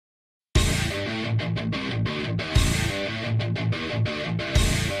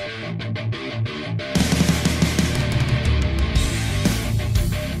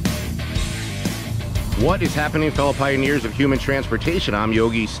What is happening, fellow pioneers of human transportation? I'm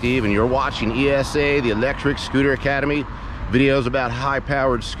Yogi Steve, and you're watching ESA, the Electric Scooter Academy, videos about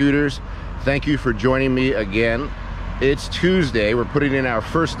high-powered scooters. Thank you for joining me again. It's Tuesday. We're putting in our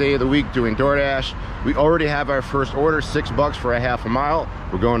first day of the week doing Doordash. We already have our first order, $6 for a half a mile.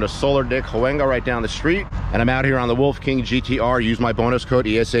 We're going to Solar Dick, Cahuenga, right down the street. And I'm out here on the King GTR. Use my bonus code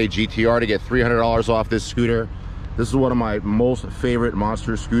ESAGTR to get $300 off this scooter. This is one of my most favorite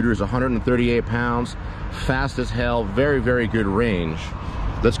monster scooters, 138 pounds, fast as hell, very, very good range.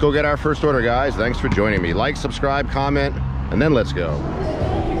 Let's go get our first order, guys. Thanks for joining me. Like, subscribe, comment, and then let's go.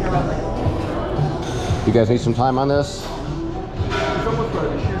 You guys need some time on this?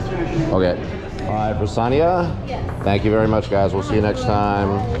 Okay. All right, for Sania? Yes. Thank you very much, guys. We'll see you next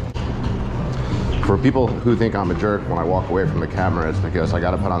time. For people who think I'm a jerk when I walk away from the camera, it's because I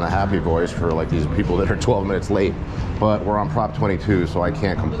got to put on the happy voice for like these people that are 12 minutes late. But we're on Prop 22, so I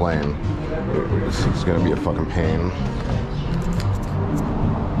can't complain. It's going to be a fucking pain.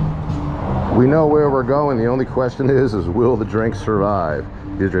 We know where we're going. The only question is will the drinks survive?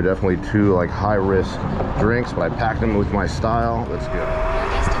 These are definitely two like high-risk drinks, but I packed them with my style. Let's go.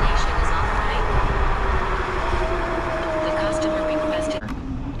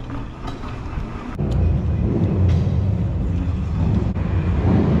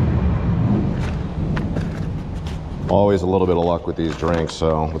 Always a little bit of luck with these drinks,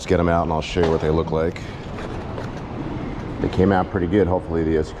 so let's get them out and I'll show you what they look like. They came out pretty good. Hopefully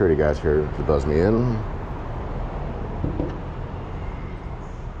the security guys here to buzz me in.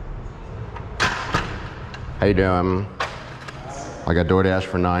 How you doing? I got Doordash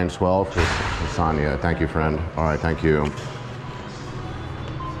for $9.12 for Sania. Thank you, friend. All right, thank you.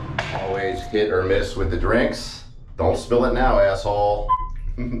 Always hit or miss with the drinks. Don't spill it now, asshole.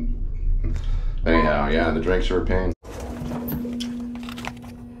 Anyhow, yeah, the drinks are a pain.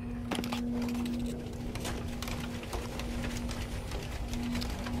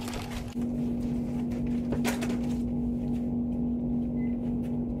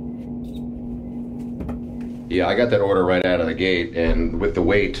 Yeah, I got that order right out of the gate, and with the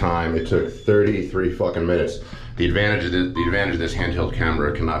wait time, it took 33 fucking minutes. The advantage of this handheld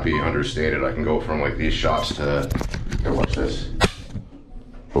camera cannot be understated. I can go from like these shots to, here, watch this.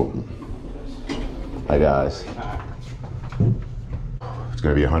 Oh. Hi guys. It's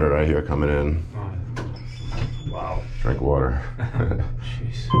gonna be 100 right here coming in. Wow. Drink water.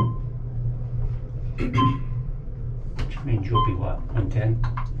 Jeez. Which means you'll be what, 110?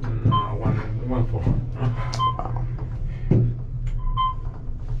 No, 114. Wow.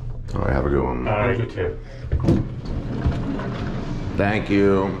 All right, have a good one. All right, you too. Thank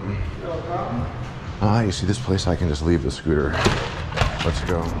you. Ah, you see this place? I can just leave the scooter. Let's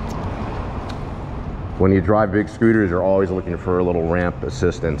go. When you drive big scooters, you're always looking for a little ramp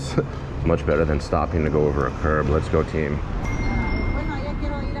assistance. Much better than stopping to go over a curb. Let's go, team.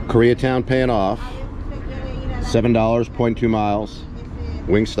 Koreatown paying off. $7, 0.2 miles.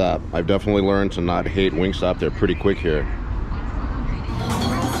 Wingstop. I've definitely learned to not hate Wingstop. They're pretty quick here.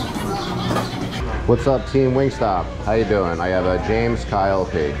 What's up, team Wingstop? How you doing? I have a James Kyle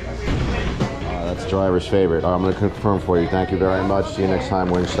P. That's driver's favorite. I'm going to confirm for you. Thank you very much. See you next time,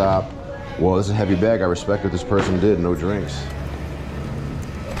 Wingstop. Well, this is a heavy bag. I respect what this person did. No drinks.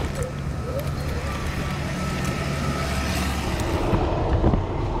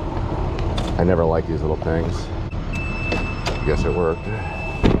 I never like these little things. Guess it worked.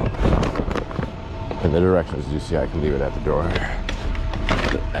 And the directions, you see, I can leave it at the door.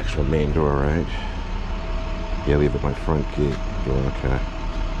 The actual main door, right? Yeah, leave it my front gate door. Okay.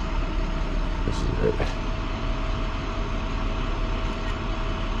 This is it.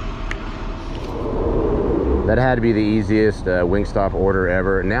 That had to be the easiest Wingstop order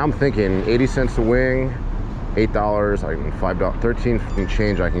ever. Now I'm thinking 80 cents a wing, $8, I can $5, 13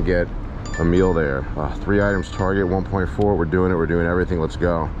 change. I can get a meal there. 3 items, Target 1.4. We're doing it. We're doing everything. Let's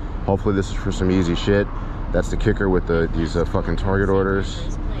go. Hopefully this is for some easy shit. That's the kicker with these fucking Target orders.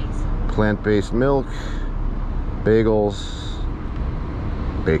 Plant-based milk, bagels,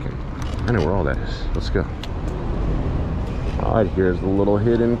 bacon. I know where all that is. Let's go. All right, here's the little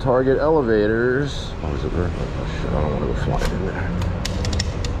hidden Target elevators. Oh, is it there? Oh shit, I don't want to go flying in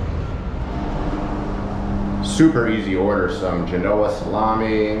there. Super easy order. Some Genoa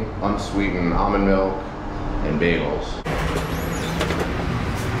salami, unsweetened almond milk, and bagels.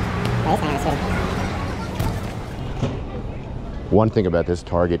 One thing about this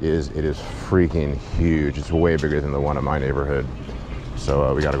Target is it is freaking huge. It's way bigger than the one in my neighborhood.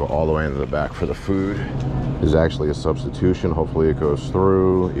 So we got to go all the way into the back for the food. There's actually a substitution. Hopefully it goes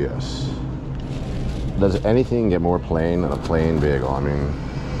through. Yes. Does anything get more plain than a plain bagel? I mean,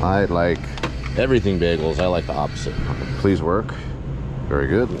 I like everything bagels. I like the opposite. Please work. Very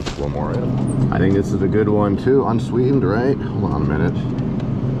good. Let's one more in. I think this is a good one too. Unsweetened, right? Hold on a minute.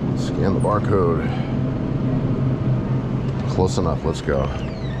 Scan the barcode. Close enough. Let's go.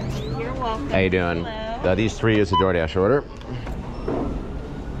 You're welcome. How you doing? These 3 is the Doordash order.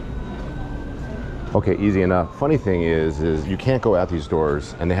 Okay, easy enough. Funny thing is you can't go out these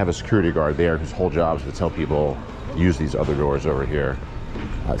doors, and they have a security guard there whose whole job is to tell people use these other doors over here.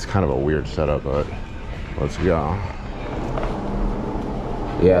 It's kind of a weird setup, but let's go.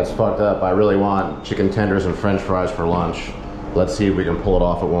 Yeah, it's fucked up. I really want chicken tenders and french fries for lunch. Let's see if we can pull it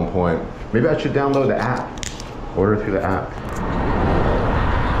off at one point. Maybe I should download the app. Order through the app.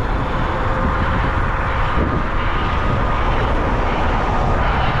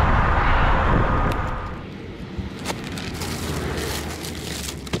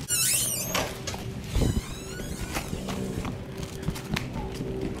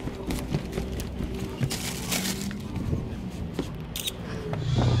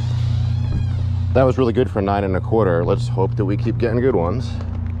 That was really good for 9 1/4. Let's hope that we keep getting good ones.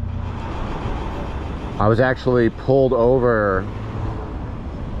 I was actually pulled over.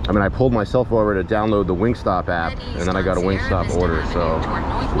 I pulled myself over to download the Wingstop app, and then I got a Wingstop order. So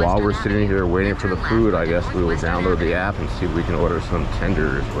while we're sitting here waiting for the food, I guess we will download the app and see if we can order some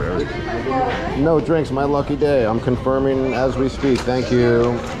tenders, whatever. No drinks, my lucky day. I'm confirming as we speak. Thank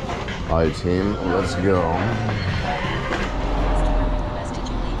you. All right, team, let's go.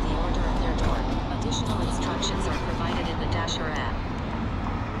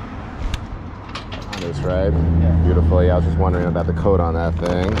 Right? Yeah. Beautiful. Yeah, I was just wondering about the code on that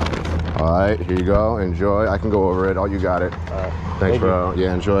thing. All right, here you go. Enjoy. I can go over it. Oh, you got it. Thanks, bro.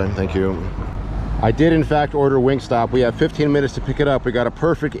 Yeah, enjoy. Thank you. I did, in fact, order Wingstop. We have 15 minutes to pick it up. We got a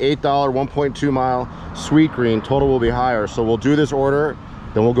perfect $8, 1.2 mile sweet green. Total will be higher. So we'll do this order,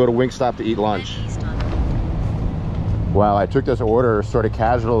 then we'll go to Wingstop to eat lunch. Wow, I took this order sort of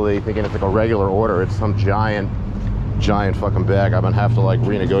casually, thinking it's like a regular order. It's some giant fucking bag. I'm gonna have to like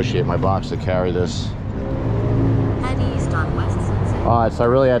renegotiate my box to carry this. Alright, so I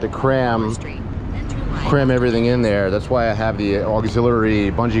really had to cram everything in there. That's why I have the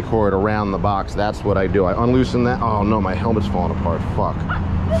auxiliary bungee cord around the box. That's what I do. I unloosen that. Oh no, my helmet's falling apart. Fuck.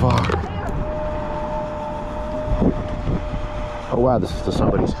 Oh wow, this is to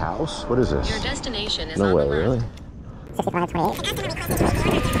somebody's house? What is this? Your destination is no way, really?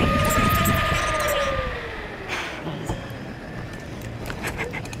 6528.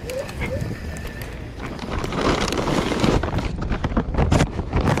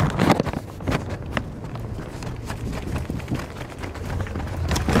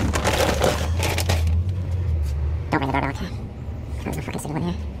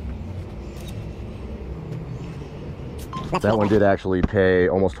 That one did actually pay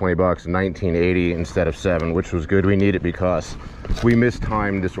almost 20 bucks, $19.80 instead of $7, which was good. We need it because we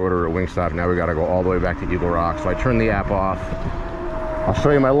mistimed this order at Wingstop. Now we got to go all the way back to Eagle Rock. So I turned the app off. I'll show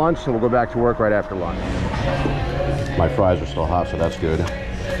you my lunch and we'll go back to work right after lunch. My fries are still hot, so that's good.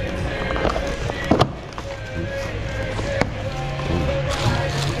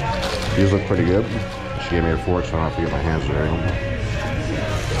 These look pretty good. She gave me a fork, so I don't have to get my hands dirty.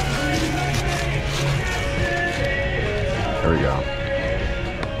 There we go.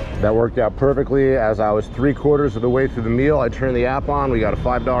 That worked out perfectly. As I was 3/4 of the way through the meal, I turned the app on. We got a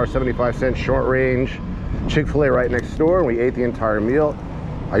 $5.75 short range Chick-fil-A right next door, and we ate the entire meal.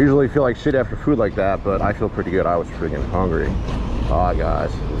 I usually feel like shit after food like that, but I feel pretty good. I was freaking hungry. All right,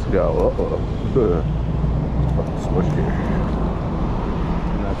 guys, let's go. Fucking smushed here.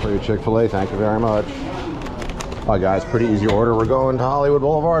 And that's for your Chick-fil-A. Thank you very much. All right, guys, pretty easy order. We're going to Hollywood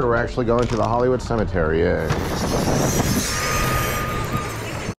Boulevard. We're actually going to the Hollywood Cemetery. Yeah.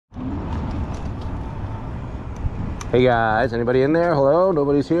 Hey guys, anybody in there? Hello?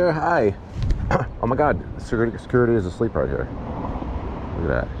 Nobody's here? Hi. Oh my god, security is asleep right here.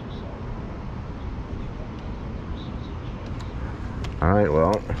 Look at that. Alright,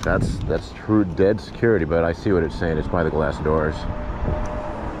 well, that's true dead security, but I see what it's saying. It's by the glass doors.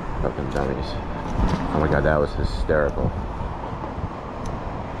 Fucking dummies. Oh my god, that was hysterical.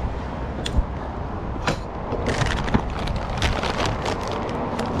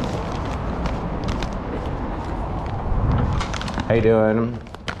 How you doing?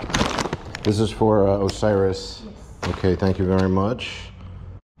 This is for Osiris. Okay, thank you very much.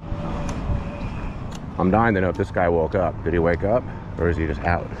 I'm dying to know if this guy woke up. Did he wake up? Or is he just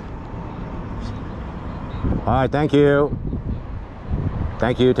out? All right, thank you.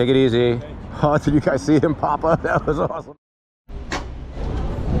 Thank you, take it easy. Oh, did you guys see him pop up? That was awesome.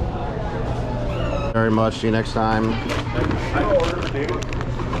 Very much, see you next time.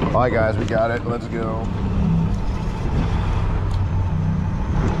 All right, guys, we got it. Let's go.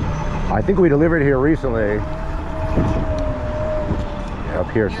 I think we delivered here recently. Yeah,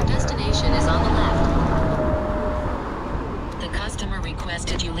 up here somewhere. Your destination is on the left. The customer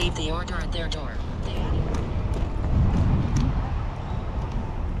requested you leave the order at their door.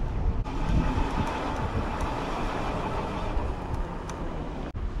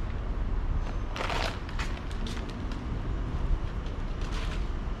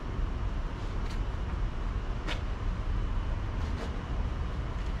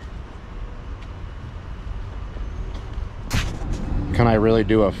 Can I really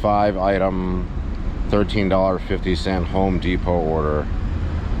do a 5-item, $13.50 Home Depot order?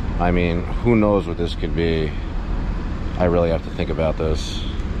 I mean, who knows what this could be? I really have to think about this.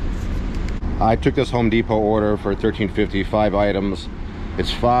 I took this Home Depot order for $13.50, 5 items.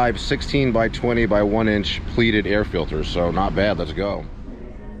 It's 5 16 by 20 by 1 inch pleated air filters, so not bad. Let's go.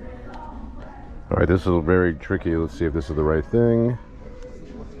 All right, this is very tricky. Let's see if this is the right thing.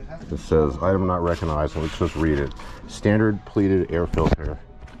 It says item not recognized. Let's just read it. Standard pleated air filter.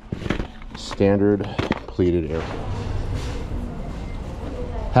 Standard pleated air filter.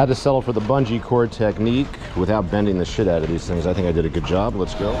 Had to settle for the bungee cord technique without bending the shit out of these things. I think I did a good job.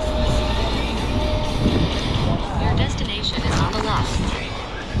 Let's go. Your destination is on the left.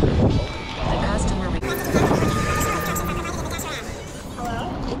 The customer. Hello?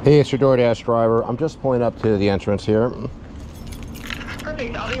 Hey, it's your Doordash driver. I'm just pulling up to the entrance here.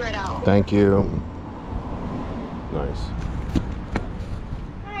 Perfect, I'll be right out. Thank you. Nice.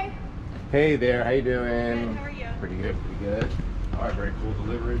 Hi. Hey there, how you doing? Good, how are you? Pretty good, pretty good. All right, very cool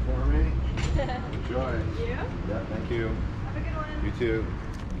delivery for me. Enjoy. You? Yeah, thank you. Have a good one. You too.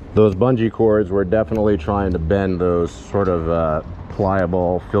 Those bungee cords were definitely trying to bend those sort of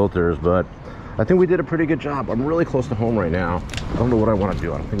pliable filters, but I think we did a pretty good job. I'm really close to home right now. I don't know what I want to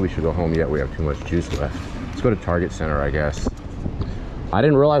do. I don't think we should go home yet. We have too much juice left. Let's go to Target Center, I guess. I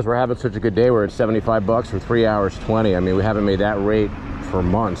didn't realize we're having such a good day. We're at 75 bucks for 3 hours 20. I mean, we haven't made that rate for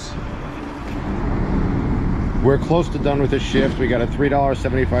months. We're close to done with this shift. We got a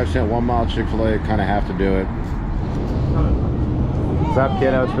 $3.75 1 mile Chick-fil-A. Kind of have to do it. What's up,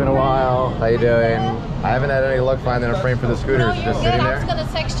 kiddo? It's been a while. How you doing? I haven't had any luck finding a frame for the scooters. No, It's you're just good. sitting I was there. gonna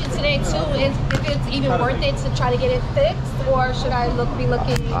text you today too, if it's even worth it to try to get it fixed, or should I be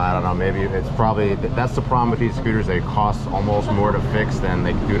looking? I don't know. Maybe it's probably that's the problem with these scooters. They cost almost more to fix than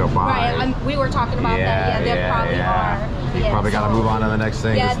they do to buy. Right, we were talking about that. Yeah, they probably are. You probably got to move on to the next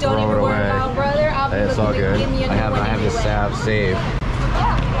thing. Yeah, Just don't throw even it worry away. about, brother. I'll be It's all looking good. to give me a new I have this anyway. salve saved. Yeah.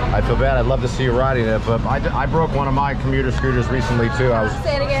 I feel bad. I'd love to see you riding it, but I broke one of my commuter scooters recently too.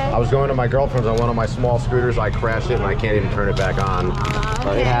 Say it again. I was going to my girlfriend's on one of my small scooters. I crashed it and I can't even turn it back on.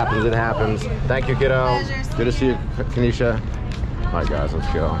 But it happens. It happens. Thank you, kiddo. Pleasure. Good to see you, Kanisha. All right, guys, let's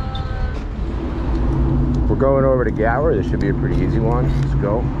go. We're going over to Gower. This should be a pretty easy one. Let's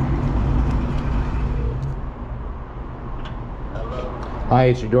go. Hi,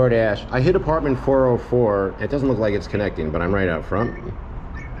 it's your Doordash. I hit apartment 404. It doesn't look like it's connecting, but I'm right out front.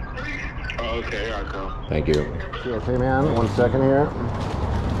 Oh, okay, here I go. Thank you. You okay, man? 1 second here.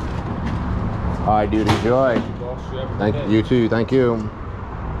 All right, dude, enjoy. Thank you too. Thank you.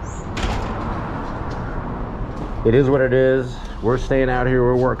 It is what it is. We're staying out here.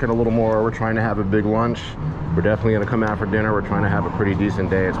 We're working a little more. We're trying to have a big lunch. We're definitely going to come out for dinner. We're trying to have a pretty decent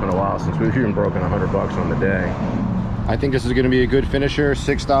day. It's been a while since we've even broken 100 bucks on the day. I think this is going to be a good finisher.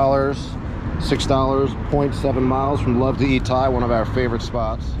 $6, 0.7 miles from Love to Eat Thai, one of our favorite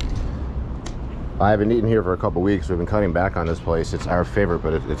spots. I haven't eaten here for a couple weeks. We've been cutting back on this place. It's our favorite,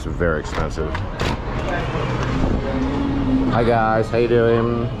 but it's very expensive. Hi guys, how you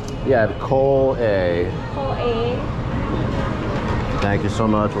doing? Yeah, Cole A. Cole A. Thank you so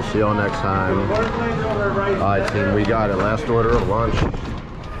much. We'll see y'all next time. All right, team, we got it. Last order of lunch.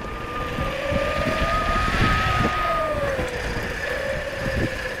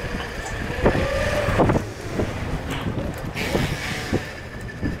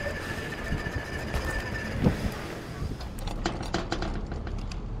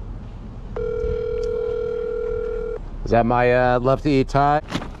 Is that my Love to Eat Thai?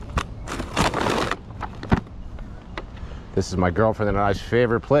 This is my girlfriend and I's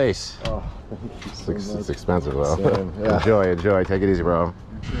favorite place. Oh, It's expensive though. Same, yeah. Enjoy. Take it easy, bro.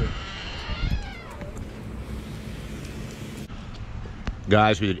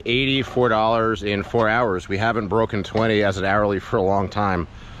 Guys, we did $84 in 4 hours. We haven't broken 20 as an hourly for a long time.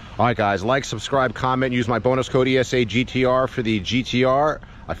 All right, guys, like, subscribe, comment, use my bonus code ESAGTR for the GTR.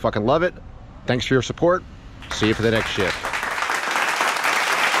 I fucking love it. Thanks for your support. See you for the next shift.